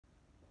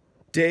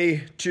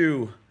Day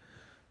 2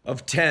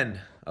 of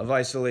 10 of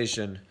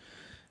isolation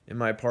in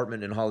my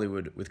apartment in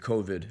Hollywood with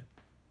COVID.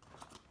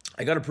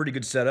 I got a pretty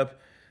good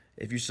setup.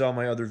 If you saw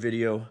my other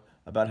video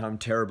about how I'm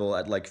terrible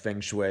at like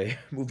feng shui,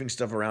 moving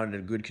stuff around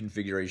in a good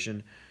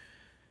configuration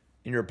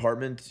in your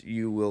apartment,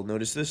 you will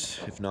notice this.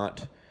 If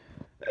not,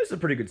 it's a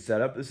pretty good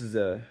setup.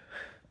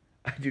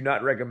 I do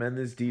not recommend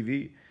this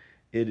TV.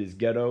 It is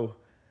ghetto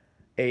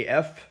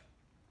AF,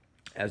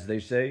 as they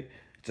say.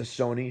 It's a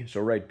Sony,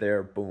 so right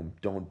there, boom,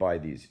 don't buy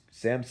these.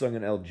 Samsung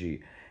and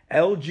LG.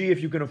 LG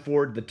if you can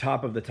afford the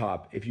top of the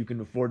top. If you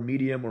can afford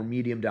medium or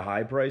medium to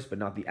high price, but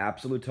not the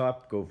absolute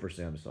top, go for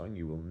Samsung.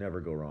 You will never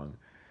go wrong.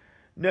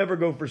 Never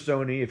go for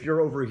Sony. If you're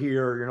over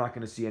here, you're not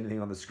going to see anything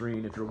on the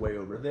screen. If you're way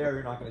over there,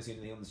 you're not going to see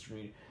anything on the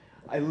screen.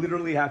 I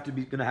literally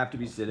gonna have to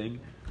be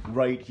sitting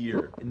right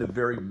here in the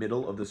very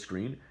middle of the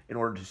screen in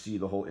order to see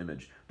the whole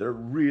image. They're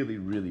really,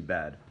 really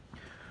bad.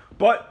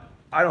 But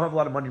I don't have a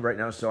lot of money right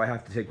now, so I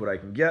have to take what I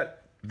can get.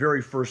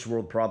 Very first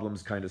world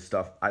problems kind of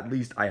stuff. At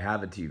least I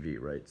have a TV,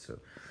 right? So,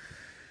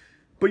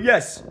 but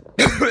yes,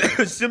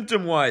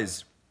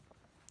 symptom-wise,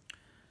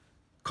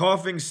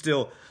 coughing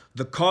still.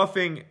 The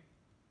coughing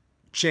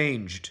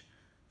changed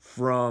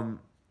from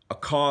a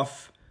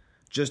cough,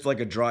 just like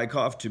a dry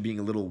cough, to being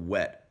a little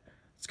wet.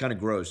 It's kind of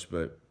gross,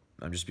 but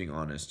I'm just being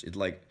honest.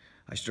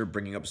 I started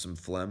bringing up some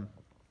phlegm.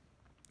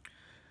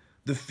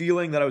 The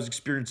feeling that I was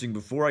experiencing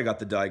before I got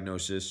the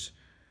diagnosis,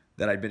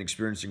 that I'd been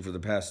experiencing for the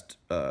past,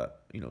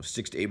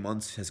 6 to 8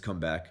 months, has come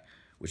back,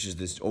 which is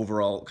this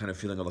overall kind of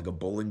feeling of like a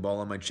bowling ball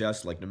on my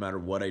chest. Like no matter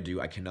what I do,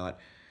 I cannot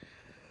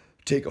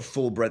take a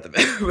full breath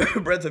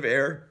of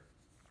air.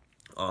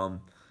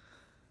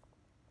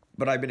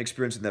 But I've been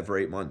experiencing that for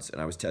 8 months,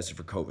 and I was tested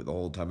for COVID the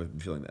whole time I've been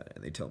feeling that,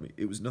 and they tell me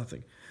it was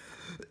nothing.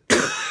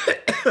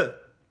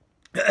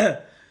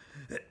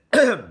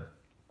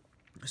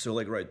 So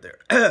like right there,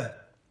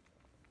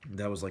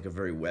 that was like a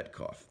very wet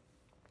cough.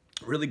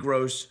 Really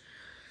gross.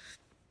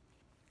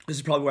 This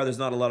is probably why there's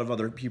not a lot of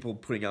other people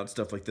putting out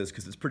stuff like this,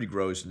 because it's pretty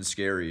gross and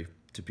scary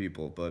to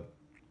people, but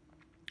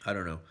I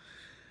don't know.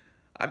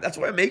 That's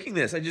why I'm making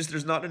this.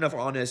 There's not enough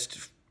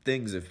honest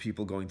things of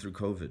people going through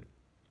COVID.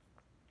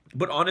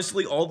 But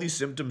honestly, all these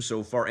symptoms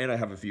so far, and I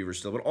have a fever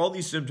still, but all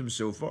these symptoms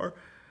so far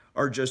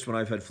are just when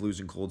I've had flus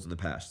and colds in the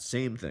past.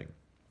 Same thing.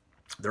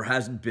 There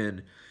hasn't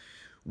been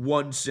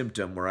one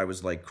symptom where I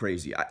was like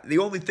crazy. The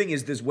only thing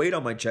is this weight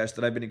on my chest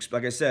that I've been,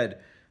 like I said,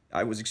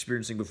 I was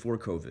experiencing before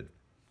COVID.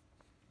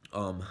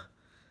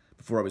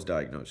 Before I was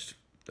diagnosed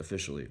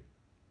officially.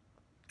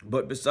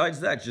 But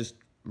besides that, just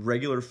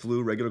regular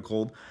flu, regular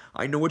cold.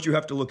 I know what you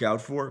have to look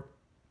out for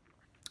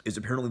is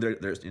apparently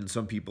there's in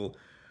some people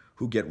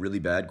who get really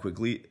bad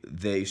quickly,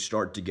 they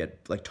start to get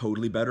like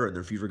totally better and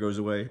their fever goes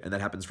away, and that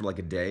happens for like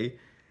a day.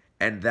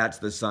 And that's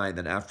the sign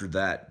that after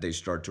that, they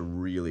start to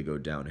really go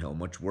downhill,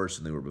 much worse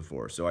than they were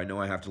before. So I know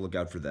I have to look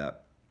out for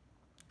that.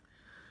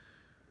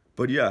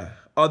 But yeah,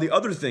 the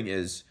other thing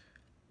is,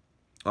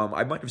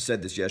 I might have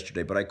said this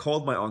yesterday, but I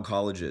called my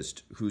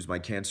oncologist, who's my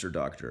cancer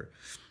doctor,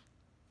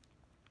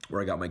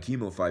 where I got my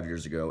chemo 5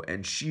 years ago,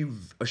 and she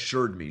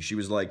assured me, she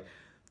was like,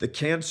 the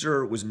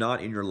cancer was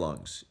not in your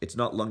lungs. It's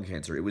not lung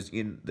cancer. It was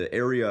in the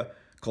area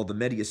called the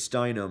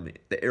mediastinum,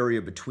 the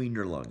area between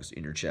your lungs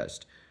in your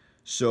chest.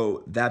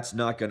 So that's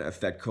not going to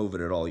affect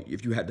COVID at all.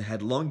 If you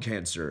had lung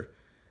cancer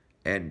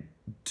and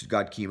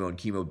got chemo and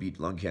chemo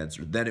beat lung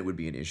cancer, then it would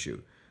be an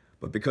issue.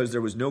 But because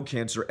there was no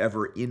cancer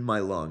ever in my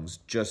lungs,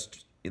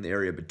 just in the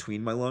area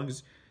between my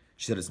lungs,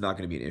 she said it's not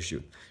going to be an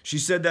issue. She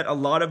said that a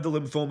lot of the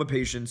lymphoma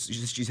patients,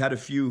 she's had a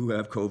few who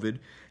have COVID,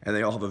 and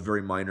they all have had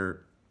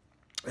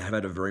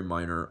a very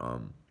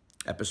minor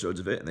episodes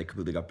of it, and they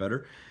completely got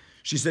better.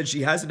 She said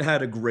she hasn't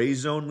had a gray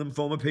zone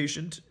lymphoma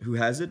patient who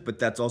has it, but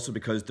that's also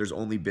because there's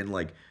only been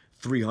like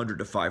 300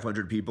 to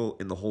 500 people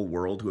in the whole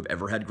world who have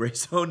ever had gray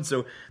zone.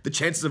 So the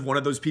chances of one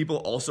of those people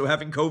also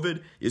having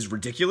COVID is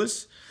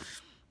ridiculous.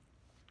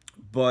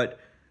 But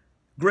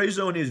gray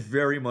zone is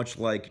very much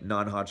like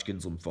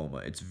non-Hodgkin's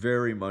lymphoma. It's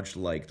very much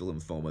like the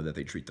lymphoma that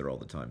they treat there all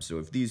the time. So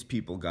if these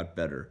people got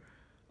better,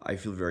 I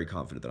feel very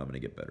confident that I'm going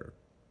to get better.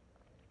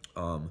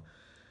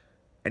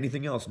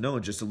 Anything else? No,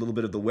 just a little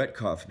bit of the wet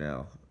cough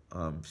now.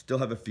 Still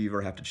have a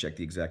fever, have to check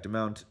the exact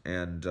amount,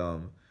 and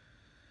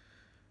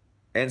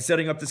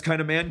setting up this kind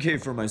of man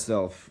cave for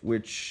myself,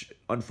 which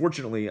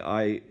unfortunately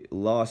I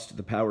lost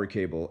the power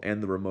cable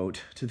and the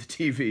remote to the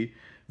TV.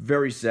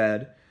 Very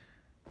sad.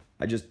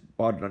 I just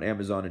bought it on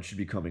Amazon. It should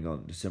be coming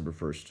on December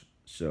 1st.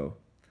 So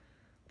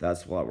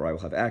that's where I will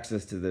have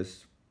access to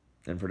this.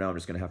 And for now, I'm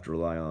just going to have to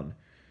rely on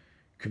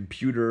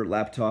computer,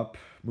 laptop,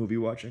 movie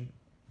watching.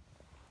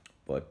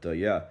 But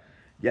yeah,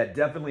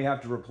 definitely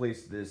have to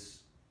replace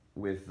this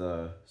with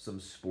some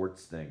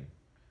sports thing.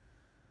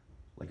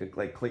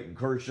 Like Clayton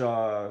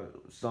Kershaw,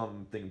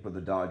 something for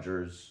the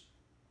Dodgers.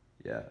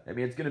 Yeah, I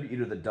mean, it's going to be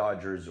either the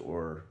Dodgers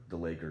or the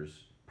Lakers.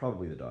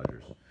 Probably the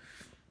Dodgers.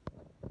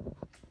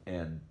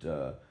 And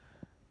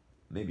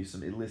maybe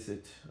some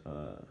illicit,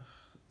 I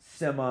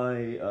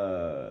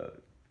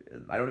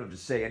don't have to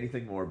say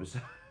anything more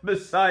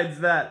besides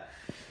that.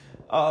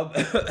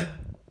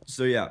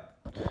 So yeah,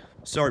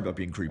 Sorry about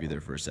being creepy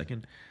there for a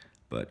second,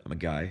 but I'm a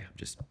guy. I'm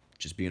just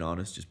being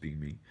honest, just being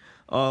me.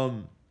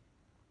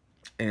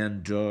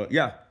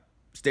 Yeah,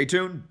 stay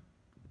tuned.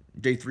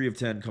 Day 3 of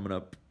 10 coming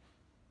up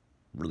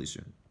really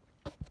soon.